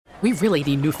We really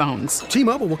need new phones.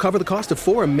 T-Mobile will cover the cost of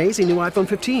 4 amazing new iPhone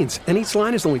 15s, and each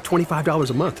line is only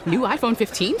 $25 a month. New iPhone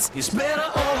 15s? It's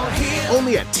better over here.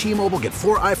 Only at T-Mobile, get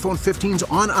 4 iPhone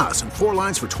 15s on us and 4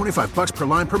 lines for $25 per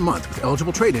line per month with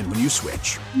eligible trade-in when you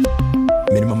switch.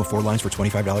 Minimum of 4 lines for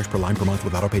 $25 per line per month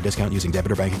with autopay discount using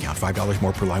debit or bank account. $5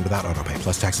 more per line without autopay,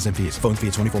 plus taxes and fees. Phone fee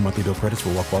at 24 monthly bill credits for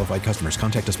well-qualified customers.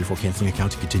 Contact us before canceling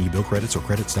account to continue bill credits or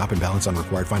credit stop and balance on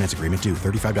required finance agreement due.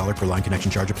 $35 per line connection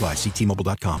charge applies. See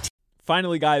T-Mobile.com.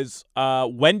 Finally, guys,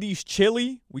 Wendy's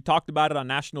Chili. We talked about it on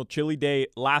National Chili Day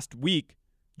last week.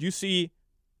 You see,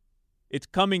 it's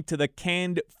coming to the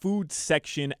canned food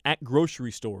section at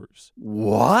grocery stores.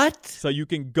 What? So you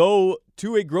can go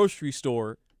to a grocery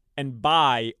store and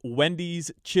buy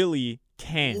Wendy's chili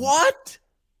cans. What?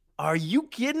 Are you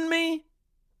kidding me?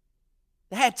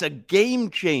 That's a game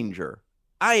changer.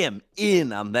 I am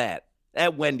in on that.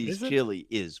 That Wendy's chili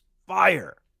is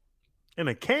fire. In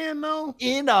a can, though?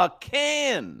 In a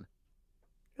can.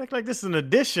 Act like this is an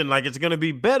addition, like it's going to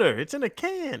be better. It's in a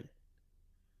can.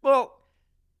 Well,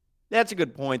 that's a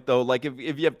good point, though. Like, if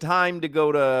you have time to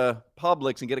go to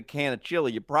Publix and get a can of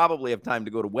chili, you probably have time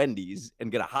to go to Wendy's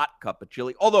and get a hot cup of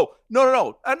chili. Although,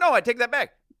 no, I take that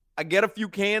back. I get a few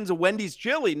cans of Wendy's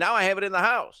chili. Now I have it in the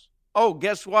house. Oh,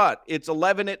 guess what? It's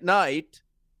 11 at night.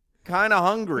 Kind of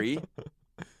hungry.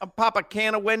 I'll pop a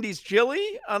can of Wendy's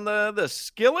chili on the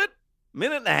skillet.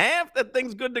 Minute and a half, that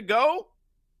thing's good to go.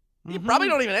 You probably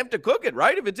don't even have to cook it,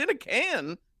 right? If it's in a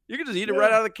can, you can just eat it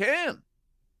right out of the can.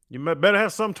 You better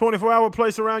have some 24-hour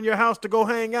place around your house to go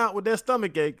hang out with that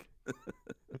stomach ache.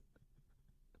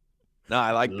 No,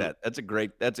 I like that. That's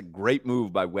a great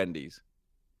move by Wendy's.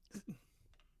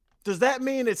 Does that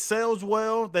mean it sells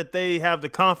well, that they have the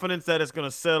confidence that it's going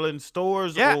to sell in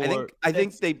stores? Yeah, or I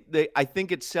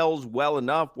think it sells well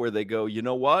enough where they go, you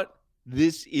know what?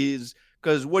 This is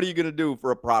because what are you going to do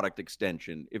for a product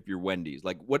extension if you're Wendy's?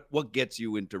 Like what gets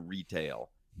you into retail?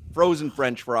 Frozen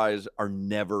French fries are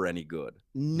never any good.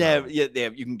 Never. No. Yeah,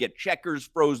 you can get Checkers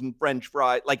frozen French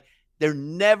fries. Like they're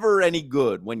never any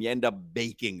good when you end up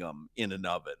baking them in an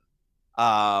oven.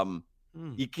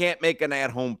 You can't make an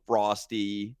at-home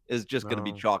Frosty. It's just going to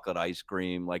be chocolate ice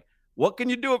cream. Like, what can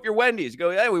you do if you're Wendy's? You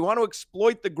go, hey, we want to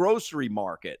exploit the grocery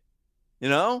market. You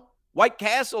know, White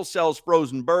Castle sells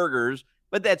frozen burgers,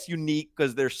 but that's unique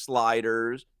because they're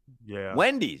sliders. Yeah.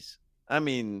 Wendy's, I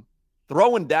mean,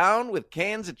 throwing down with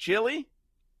cans of chili,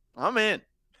 I'm in.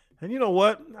 And you know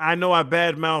what? I know I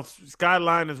badmouth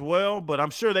Skyline as well, but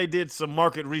I'm sure they did some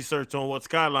market research on what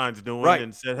Skyline's doing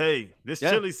and said, hey, this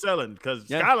chili's selling because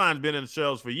Skyline's been in the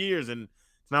shelves for years and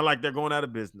it's not like they're going out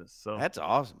of business. So that's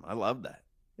awesome. I love that.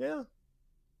 Yeah.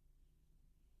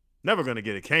 Never going to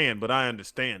get a can, but I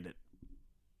understand it.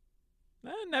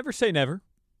 Never say never.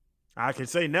 I can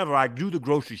say never. I do the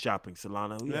grocery shopping,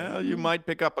 Solano. Yeah, you might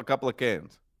pick up a couple of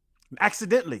cans.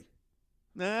 Accidentally.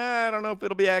 I don't know if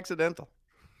it'll be accidental.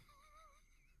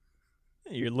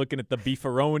 You're looking at the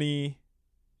beefaroni.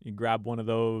 You grab one of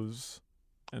those.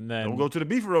 And then don't go to the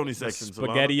beefaroni section.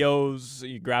 SpaghettiOs.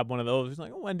 You grab one of those. It's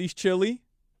like, oh, Wendy's chili.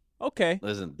 Okay.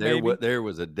 Listen, there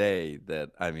was a day that,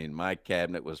 I mean, my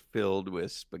cabinet was filled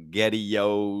with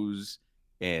SpaghettiOs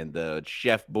and the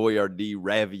Chef Boyardee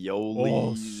raviolis.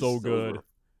 Oh, so good.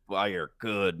 Fire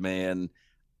good, man.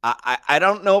 I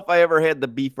don't know if I ever had the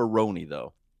beefaroni,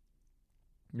 though.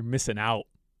 You're missing out.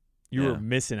 You were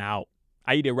missing out.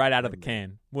 I eat it right out of the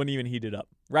can. Wouldn't even heat it up.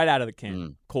 Right out of the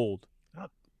can. Cold.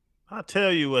 I'll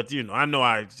tell you what, I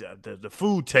know the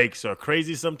food takes are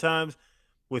crazy sometimes.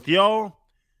 With y'all,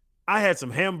 I had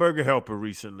some hamburger helper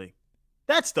recently.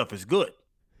 That stuff is good.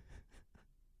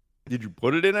 Did you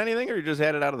put it in anything or you just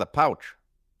had it out of the pouch?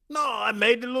 No, I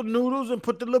made the little noodles and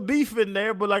put the little beef in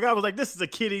there, but I was like, this is a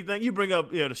kiddie thing. You bring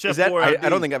up, the Chef Boyardee. I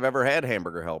don't think I've ever had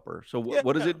hamburger helper. So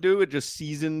what does it do? It just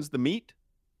seasons the meat?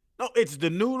 No, it's the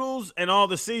noodles and all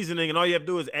the seasoning, and all you have to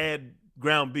do is add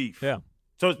ground beef. Yeah.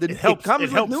 So it helps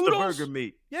with the noodles? burger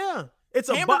meat. Yeah. It's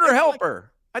a hamburger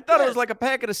helper. I thought it was like a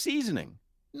packet of seasoning.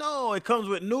 No, it comes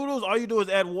with noodles. All you do is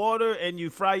add water and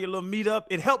you fry your little meat up.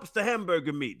 It helps the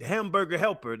hamburger meat, the hamburger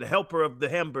helper, the helper of the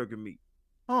hamburger meat.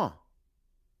 Huh.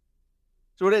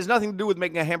 So it has nothing to do with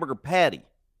making a hamburger patty.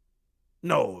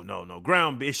 No.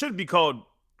 Ground beef. It should be called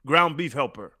ground beef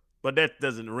helper, but that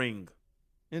doesn't ring.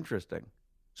 Interesting.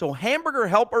 So hamburger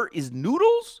helper is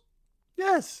noodles?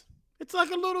 Yes. It's like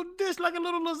a little dish, like a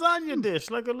little lasagna dish,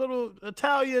 like a little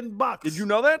Italian box. Did you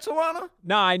know that, Solana?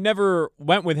 No, I never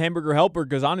went with hamburger helper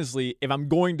because honestly, if I'm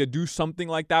going to do something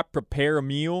like that, prepare a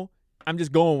meal, I'm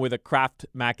just going with a Kraft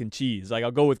mac and cheese. Like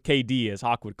I'll go with KD, as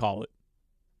Hawk would call it.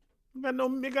 You got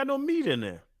no meat in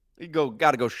there. You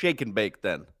got to go shake and bake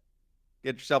then.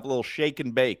 Get yourself a little shake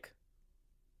and bake.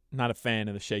 Not a fan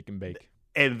of the shake and bake.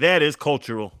 And that is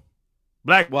cultural.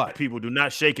 Black people do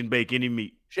not shake and bake any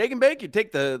meat. Shake and bake? You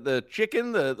take the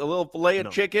chicken, the little fillet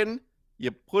of chicken,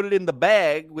 you put it in the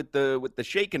bag with the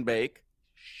shake and bake,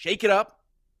 shake it up,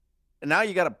 and now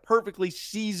you got a perfectly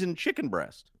seasoned chicken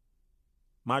breast.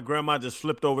 My grandma just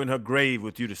flipped over in her grave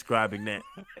with you describing that.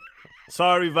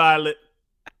 Sorry, Violet.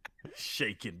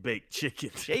 Shake and bake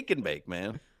chicken. Shake and bake,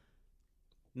 man.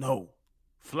 No.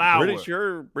 Flour. Pretty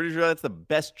sure that's the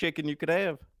best chicken you could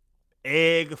have.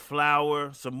 Egg,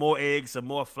 flour, some more eggs, some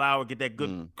more flour. Get that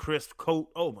good crisp coat.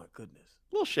 Oh, my goodness.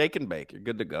 A little shake and bake. You're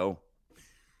good to go.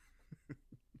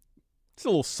 It's a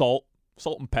little salt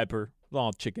and pepper.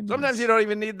 All chicken. Sometimes you don't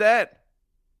even need that.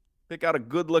 Pick out a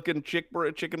good-looking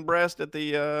chicken breast at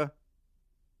the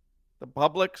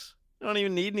Publix. You don't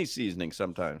even need any seasoning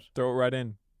sometimes. Throw it right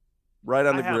in. Right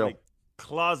on the grill. I have a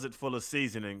closet full of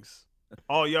seasonings.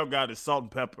 All y'all got is salt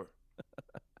and pepper.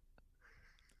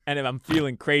 And if I'm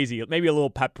feeling crazy, maybe a little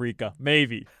paprika.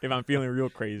 Maybe if I'm feeling real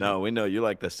crazy. No, we know you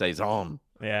like the Sazon.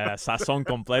 Yeah, sazon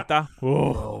completa.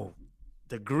 Oh.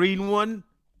 The green one?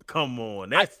 Come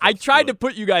on. I tried to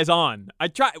put you guys on. I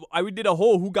did a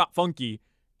whole Who Got Funky,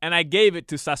 and I gave it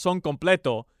to Sazon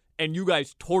Completo, and you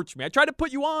guys torched me. I tried to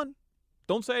put you on.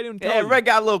 Don't say I didn't tell you. Everybody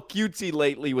got a little cutesy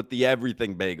lately with the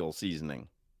everything bagel seasoning.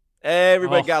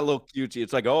 Everybody got a little cutesy.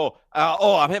 It's like,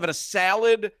 I'm having a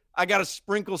salad. I got to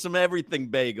sprinkle some everything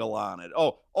bagel on it.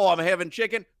 Oh, I'm having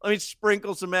chicken. Let me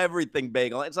sprinkle some everything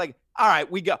bagel. It's like, all right,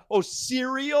 we got,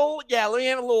 cereal? Yeah, let me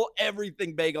have a little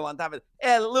everything bagel on top of it.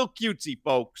 Yeah, a little cutesy,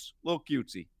 folks. A little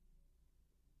cutesy.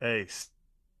 Hey,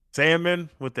 salmon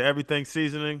with the everything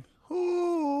seasoning.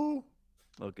 Ooh.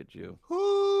 Look at you.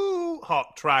 Ooh.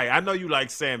 Hawk, try it. I know you like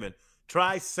salmon.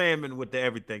 Try salmon with the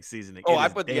everything seasoning. I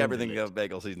put the everything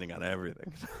bagel seasoning on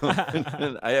everything.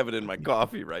 I have it in my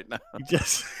coffee right now.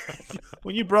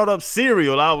 When you brought up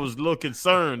cereal, I was a little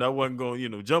concerned. I wasn't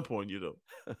going to jump on you, though.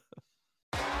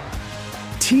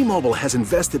 T-Mobile has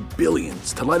invested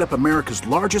billions to light up America's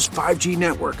largest 5G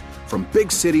network, from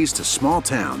big cities to small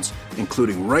towns,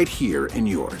 including right here in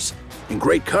yours. And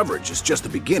great coverage is just the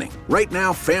beginning. Right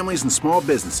now, families and small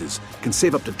businesses can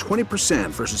save up to 20%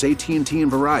 versus AT&T and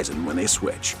Verizon when they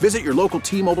switch. Visit your local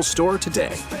T-Mobile store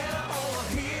today.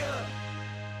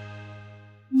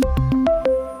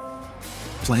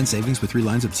 Plan savings with 3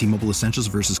 lines of T-Mobile Essentials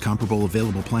versus comparable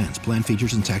available plans. Plan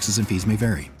features and taxes and fees may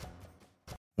vary.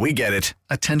 We get it.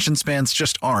 Attention spans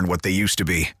just aren't what they used to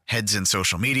be. Heads in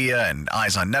social media and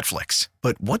eyes on Netflix.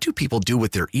 But what do people do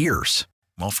with their ears?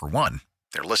 Well, for one,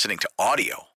 they're listening to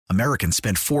audio. Americans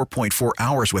spend 4.4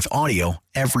 hours with audio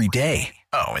every day.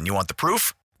 Oh, and you want the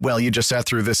proof? Well, you just sat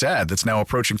through this ad that's now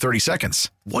approaching 30 seconds.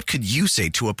 What could you say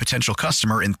to a potential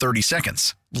customer in 30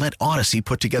 seconds? Let Odyssey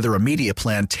put together a media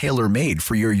plan tailor-made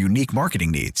for your unique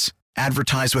marketing needs.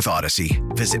 Advertise with Odyssey.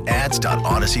 Visit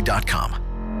ads.odyssey.com.